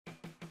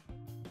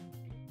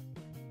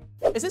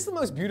Is this the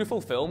most beautiful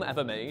film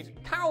ever made?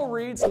 Carol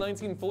Reed's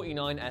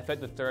 1949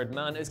 effort The Third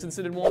Man is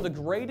considered one of the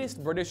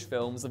greatest British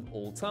films of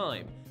all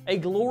time. A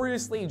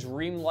gloriously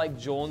dreamlike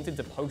jaunt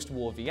into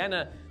post-war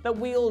Vienna that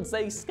wields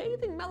a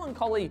scathing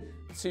melancholy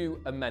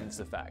to immense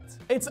effect.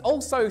 It's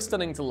also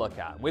stunning to look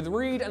at, with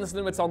Reed and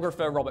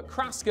cinematographer Robert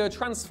Krasker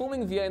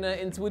transforming Vienna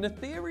into an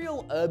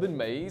ethereal urban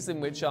maze in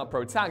which our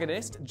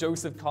protagonist,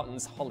 Joseph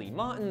Cotton's Holly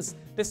Martins,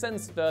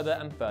 descends further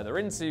and further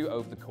into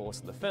over the course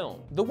of the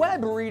film. The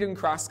web Reed and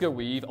Krasker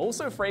weave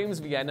also frames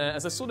Vienna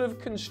as a sort of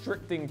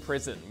constricting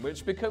prison,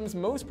 which becomes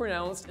most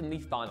pronounced in the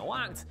final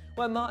act,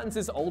 where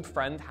Martins' old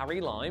friend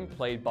Harry Lime,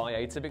 played by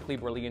a typically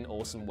brilliant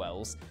Orson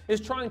Welles, is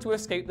trying to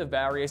escape the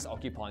various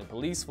occupying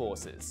police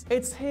forces.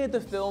 It's here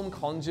the film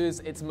conjures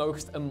its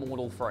most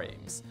immortal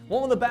frames,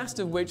 one of the best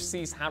of which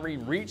sees Harry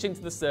reaching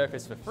to the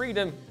surface for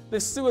freedom, the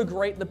sewer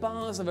grate the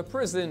bars of a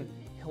prison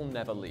he'll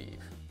never leave.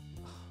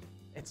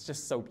 It's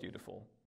just so beautiful.